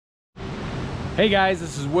Hey guys,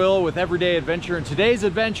 this is Will with Everyday Adventure, and today's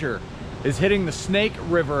adventure is hitting the Snake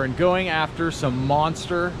River and going after some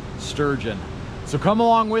monster sturgeon. So come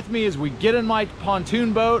along with me as we get in my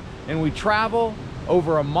pontoon boat and we travel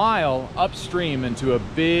over a mile upstream into a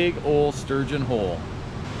big old sturgeon hole.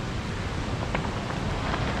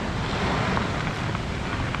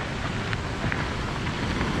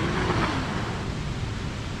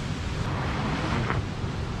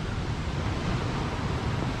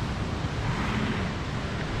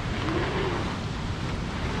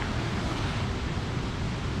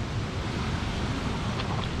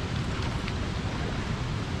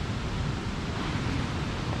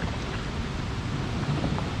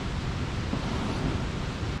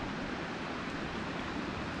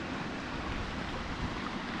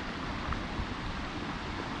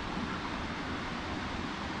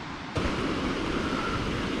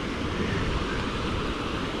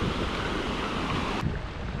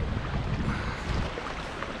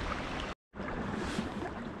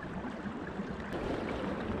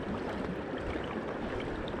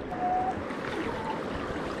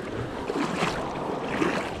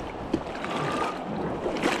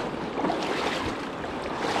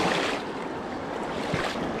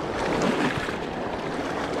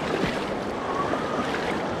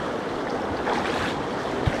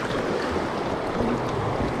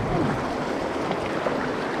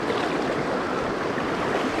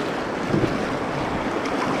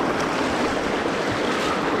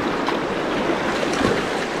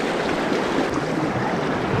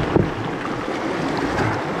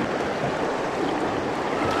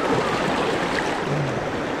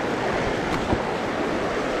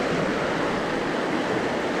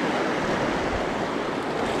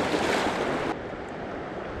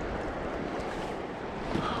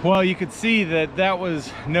 Well, you could see that that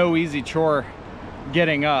was no easy chore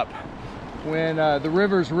getting up. When the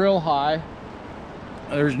river's real high,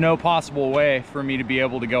 there's no possible way for me to be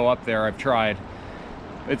able to go up there. I've tried.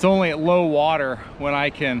 It's only at low water when I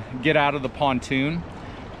can get out of the pontoon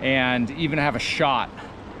and even have a shot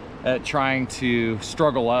at trying to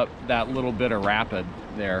struggle up that little bit of rapid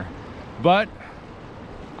there. But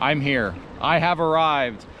I'm here. I have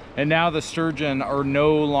arrived, and now the sturgeon are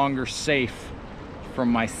no longer safe from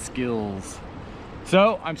my skills.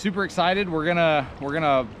 So I'm super excited. We're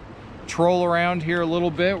gonna troll around here a little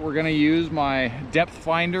bit. We're gonna use my depth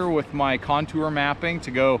finder with my contour mapping to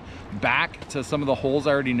go back to some of the holes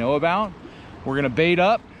I already know about. We're gonna bait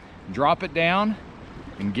up, drop it down,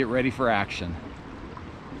 and get ready for action.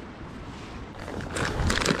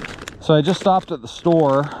 So I just stopped at the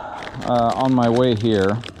store on my way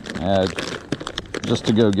here just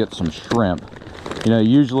to go get some shrimp. You know,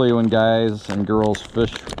 usually when guys and girls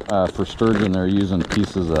fish for sturgeon, they're using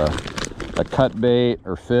pieces of a cut bait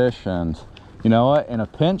or fish, and you know what? In a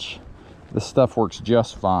pinch, this stuff works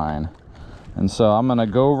just fine. And so I'm gonna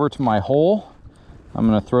go over to my hole, I'm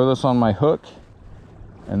gonna throw this on my hook,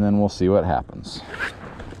 and then we'll see what happens.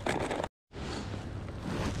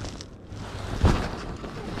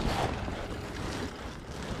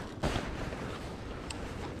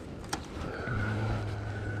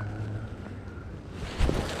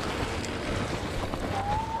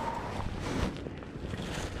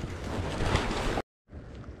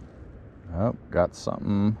 Oh, got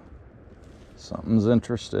something. Something's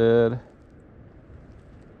interested.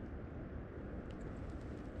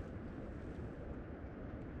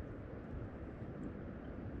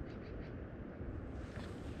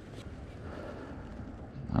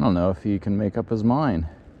 I don't know if he can make up his mind.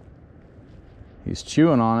 He's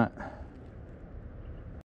chewing on it.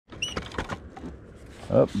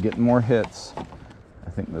 Oh, getting more hits. I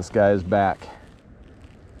think this guy's back.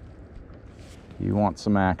 He wants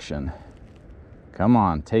some action. Come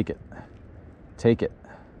on, take it. Take it.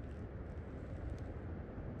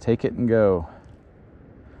 Take it and go.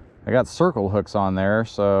 I got circle hooks on there,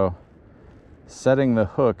 so setting the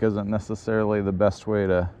hook isn't necessarily the best way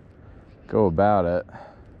to go about it.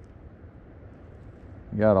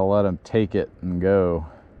 You gotta let him take it and go.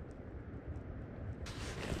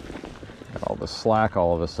 Got all the slack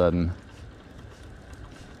all of a sudden.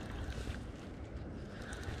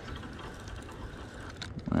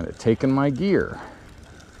 Might have taken my gear.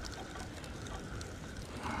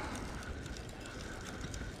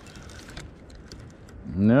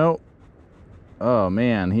 Nope. Oh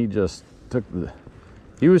man, he just took the...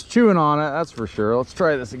 He was chewing on it, that's for sure. Let's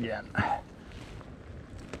try this again.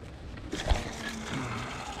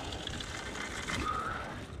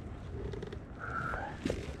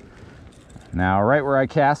 Now, right where I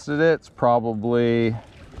casted it, it's probably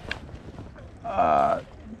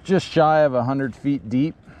just shy of 100 feet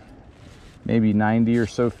deep, maybe 90 or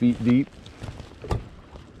so feet deep.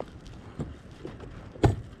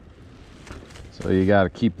 So you got to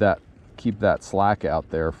keep that slack out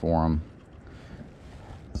there for them,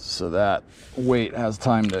 so that weight has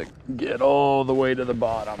time to get all the way to the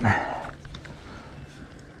bottom.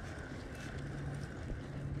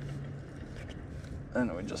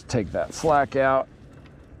 And we just take that slack out,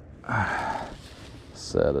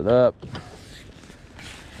 set it up,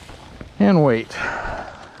 and wait.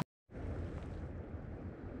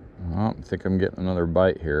 Oh, I think I'm getting another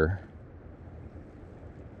bite here.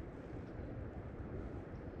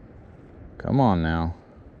 Come on now.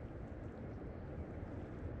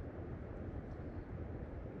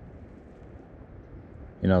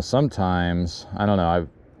 You know, sometimes, I don't know,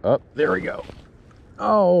 oh, there we go.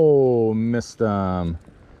 Oh, missed him.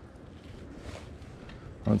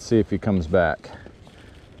 Let's see if he comes back.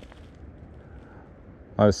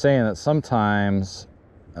 I was saying that sometimes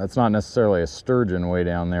that's not necessarily a sturgeon way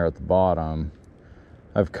down there at the bottom.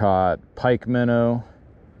 I've caught pike minnow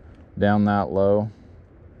down that low,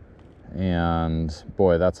 and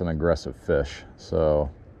boy, that's an aggressive fish, so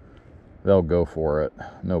they'll go for it,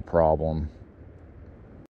 no problem.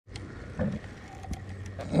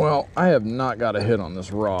 Well, I have not got a hit on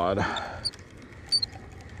this rod,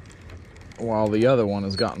 while the other one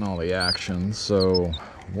has gotten all the action. So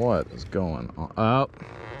what is going on? Oh,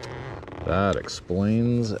 that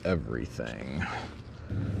explains everything.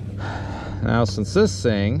 Now, since this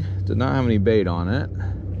thing did not have any bait on it,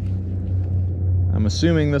 I'm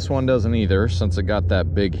assuming this one doesn't either, since it got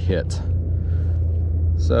that big hit.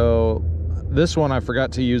 So this one, I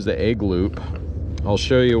forgot to use the egg loop. I'll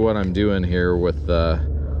show you what I'm doing here with the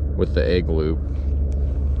egg loop,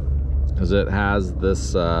 because it has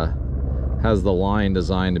this has the line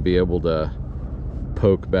designed to be able to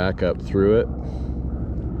poke back up through it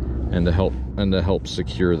and to help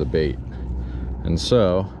secure the bait. And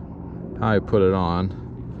so how I put it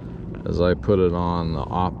on is I put it on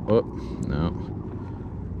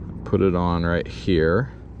put it on right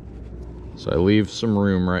here. So I leave some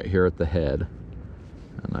room right here at the head,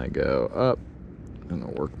 and I go up and I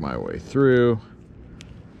work my way through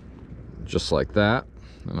just like that,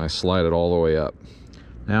 and I slide it all the way up.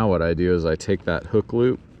 Now what I do is I take that hook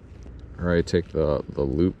loop, or I take the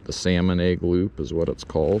loop, the salmon egg loop is what it's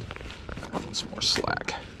called. Some more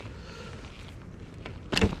slack.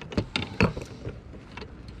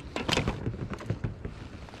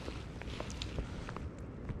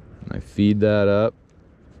 And I feed that up,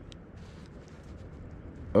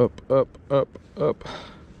 up,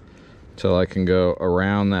 till I can go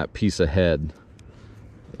around that piece of head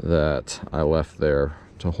that I left there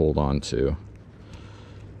to hold on to.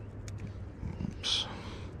 Oops.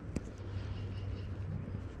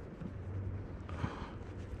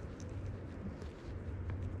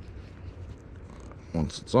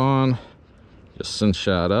 Once it's on, just cinch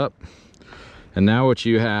that up. And now what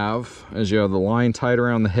you have is you have the line tied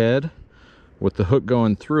around the head with the hook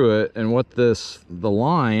going through it, and what the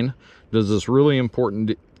line does this really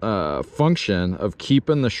important function of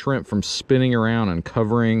keeping the shrimp from spinning around and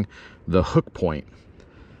covering the hook point.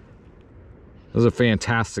 This is a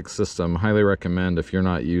fantastic system. Highly recommend if you're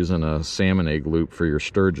not using a salmon egg loop for your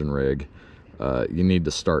sturgeon rig. You need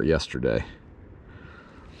to start yesterday.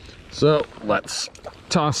 So let's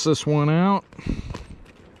toss this one out.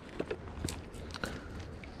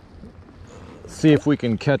 See if we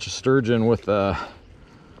can catch a sturgeon with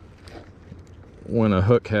when a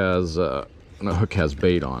hook has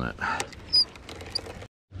bait on it.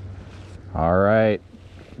 All right,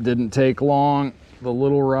 didn't take long. The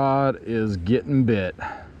little rod is getting bit.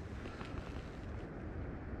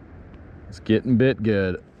 It's getting bit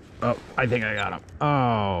good. Oh, I think I got him.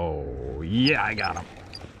 Oh, yeah, I got him.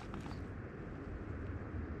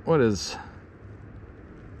 What is...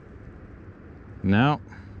 No.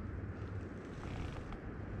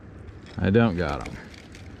 I don't got him.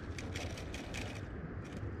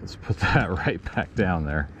 Let's put that right back down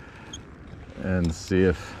there and see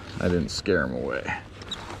if I didn't scare him away.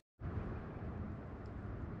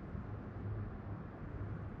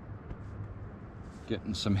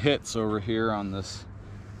 Getting some hits over here on the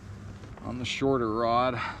shorter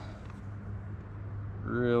rod.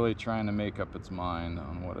 Really trying to make up its mind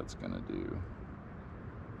on what it's gonna do.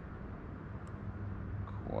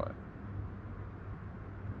 What?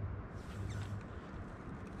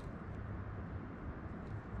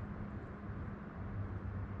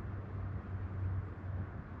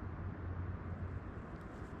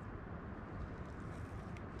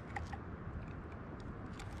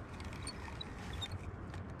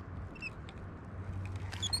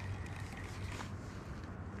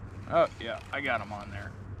 Oh, yeah, I got him on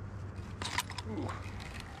there. Ooh.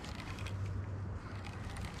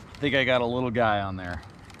 I think I got a little guy on there.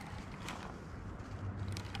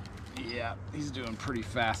 Yeah, he's doing pretty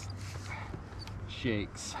fast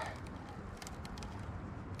shakes.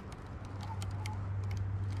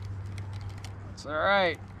 It's all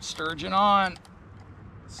right. Sturgeon on.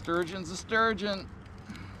 Sturgeon's a sturgeon.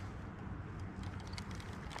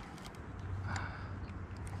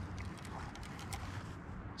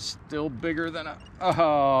 Still bigger than a...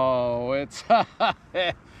 Oh, it's...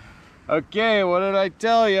 Okay, what did I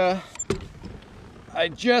tell you? I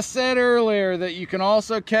just said earlier that you can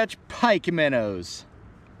also catch pike minnows.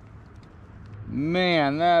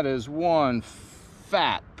 Man, that is one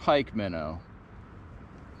fat pike minnow.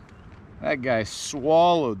 That guy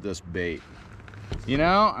swallowed this bait. You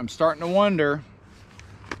know, I'm starting to wonder,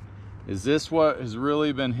 is this what has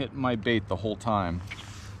really been hitting my bait the whole time?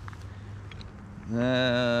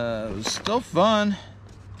 It was still fun.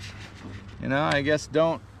 You know, I guess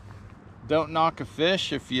don't knock a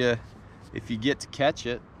fish if you get to catch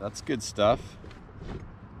it. That's good stuff.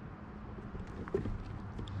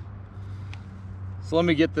 So let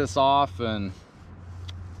me get this off and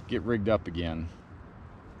get rigged up again.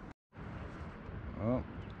 Oh,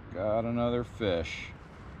 got another fish.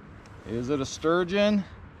 Is it a sturgeon?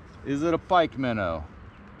 Is it a pike minnow?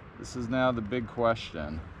 This is now the big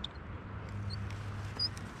question.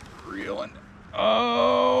 Reeling.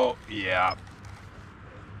 Oh, yeah.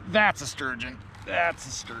 That's a sturgeon. That's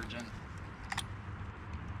a sturgeon.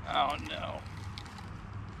 Oh, no.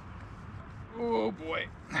 Oh, boy.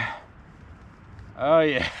 Oh,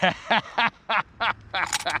 yeah.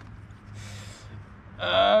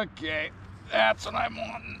 Okay. That's what I'm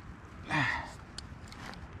wanting.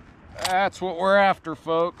 That's what we're after,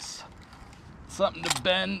 folks. Something to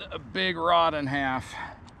bend a big rod in half.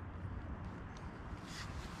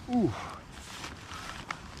 Ooh.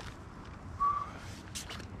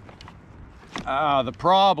 The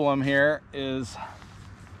problem here is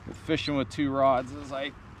with fishing with two rods is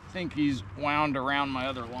I think he's wound around my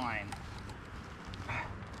other line.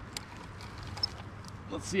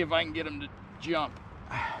 Let's see if I can get him to jump.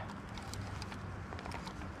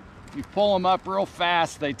 If you pull them up real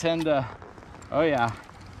fast, they tend to, oh yeah,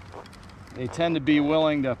 they tend to be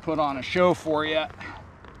willing to put on a show for you.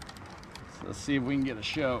 So let's see if we can get a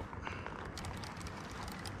show.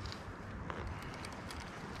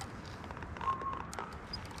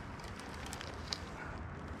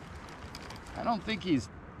 I don't think he's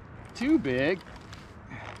too big.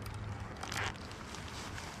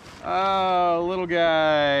 Oh, little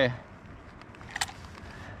guy.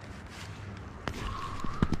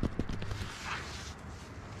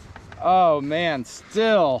 Oh man,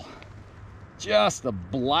 still just a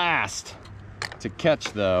blast to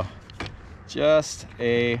catch though. Just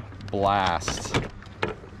a blast.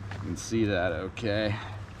 You can see that okay.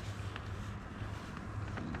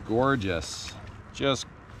 Gorgeous, just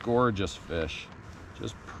gorgeous fish.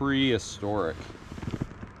 Just prehistoric.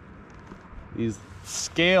 These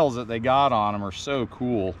scales that they got on them are so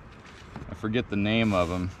cool. I forget the name of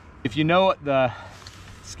them. If you know what the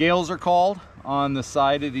scales are called on the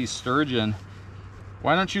side of these sturgeon,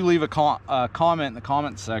 why don't you leave a comment in the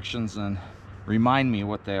comment sections and remind me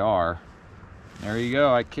what they are. There you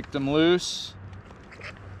go. I kicked them loose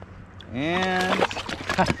and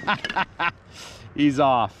he's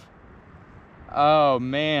off. Oh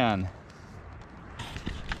man,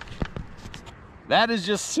 that is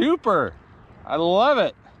just super. I love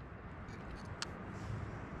it.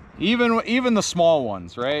 Even the small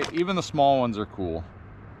ones, right? Even the small ones are cool.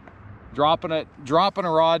 Dropping a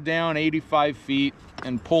rod down 85 feet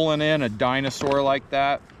and pulling in a dinosaur like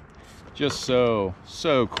that, just so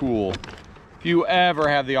cool. If you ever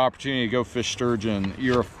have the opportunity to go fish sturgeon,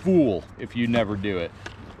 you're a fool if you never do it.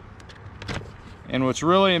 And what's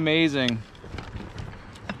really amazing,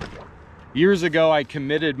 years ago I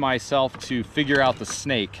committed myself to figure out the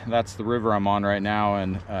Snake. That's the river I'm on right now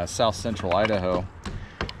in south central Idaho.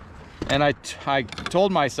 And I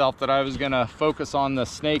told myself that I was gonna focus on the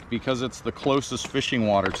Snake because it's the closest fishing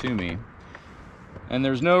water to me. And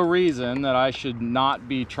there's no reason that I should not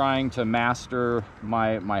be trying to master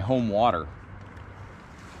my home water.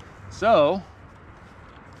 So,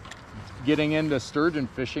 getting into sturgeon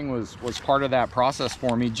fishing was part of that process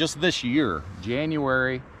for me. Just this year,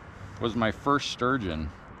 January, was my first sturgeon.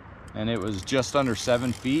 And it was just under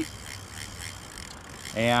 7 feet.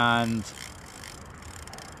 And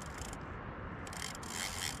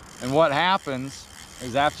what happens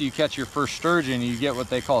is after you catch your first sturgeon, you get what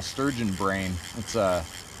they call sturgeon brain.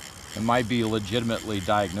 It might be legitimately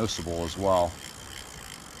diagnosable as well.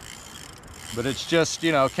 But it's just,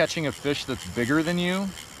 you know, catching a fish that's bigger than you.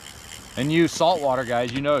 And you saltwater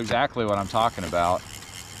guys, you know exactly what I'm talking about.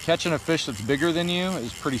 Catching a fish that's bigger than you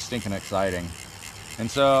is pretty stinking exciting. And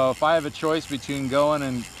so if I have a choice between going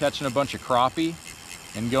and catching a bunch of crappie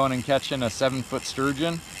and going and catching a 7-foot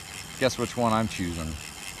sturgeon, guess which one I'm choosing?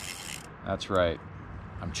 That's right,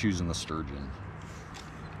 I'm choosing the sturgeon.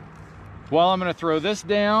 Well, I'm gonna throw this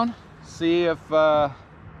down, see if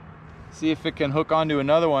it can hook onto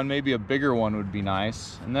another one. Maybe a bigger one would be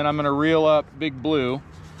nice. And then I'm gonna reel up Big Blue,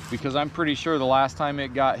 because I'm pretty sure the last time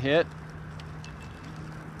it got hit,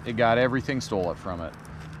 it got everything stole it from it.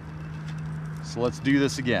 So let's do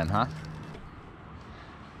this again, huh?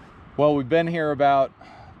 Well, we've been here about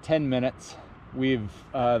 10 minutes.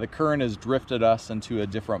 The current has drifted us into a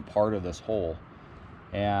different part of this hole,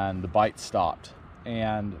 and the bite stopped.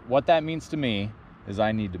 And what that means to me is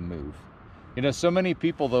I need to move. You know, so many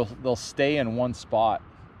people, they'll stay in one spot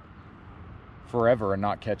forever and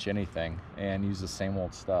not catch anything and use the same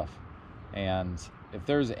old stuff. And if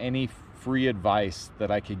there's any free advice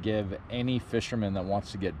that I could give any fisherman that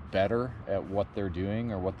wants to get better at what they're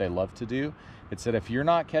doing or what they love to do, it's that if you're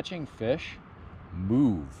not catching fish,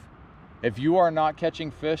 move. If you are not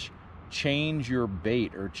catching fish, change your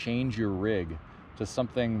bait or change your rig to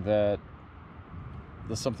something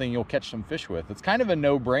you'll catch some fish with. It's kind of a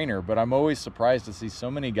no-brainer, but I'm always surprised to see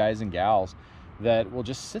so many guys and gals that will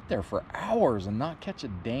just sit there for hours and not catch a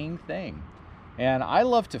dang thing. And I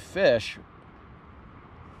love to fish,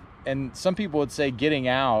 and some people would say getting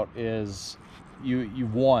out is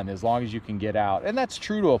you've won as long as you can get out, and that's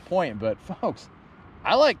true to a point. But folks,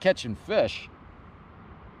 I like catching fish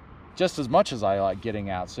just as much as I like getting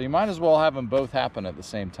out, so you might as well have them both happen at the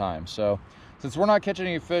same time. So since we're not catching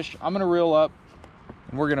any fish, I'm gonna reel up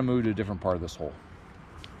and we're gonna move to a different part of this hole.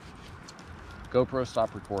 GoPro,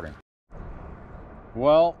 stop recording.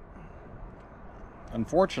 Well,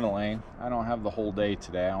 unfortunately, I don't have the whole day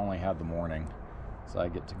today. I only have the morning. So I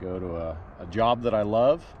get to go to a job that I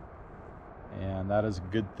love, and that is a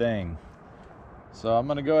good thing. So I'm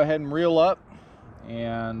gonna go ahead and reel up,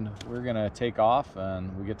 and we're gonna take off,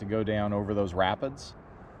 and we get to go down over those rapids,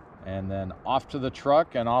 and then off to the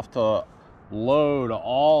truck, and off to load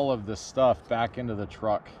all of this stuff back into the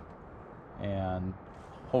truck, and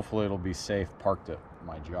hopefully it'll be safe parked at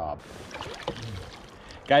my job.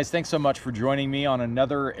 Guys, thanks so much for joining me on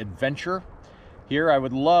another adventure here. I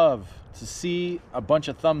would love to see a bunch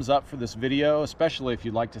of thumbs up for this video, especially if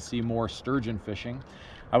you'd like to see more sturgeon fishing.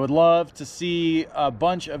 I would love to see a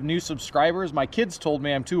bunch of new subscribers. My kids told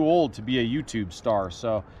me I'm too old to be a YouTube star,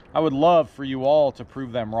 so I would love for you all to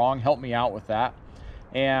prove them wrong. Help me out with that.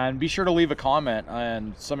 And be sure to leave a comment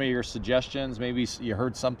on some of your suggestions. Maybe you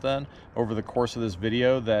heard something over the course of this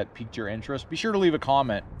video that piqued your interest. Be sure to leave a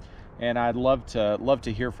comment, and I'd love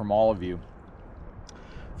to hear from all of you.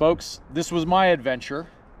 Folks, this was my adventure.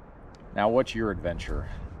 Now what's your adventure?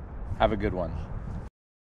 Have a good one.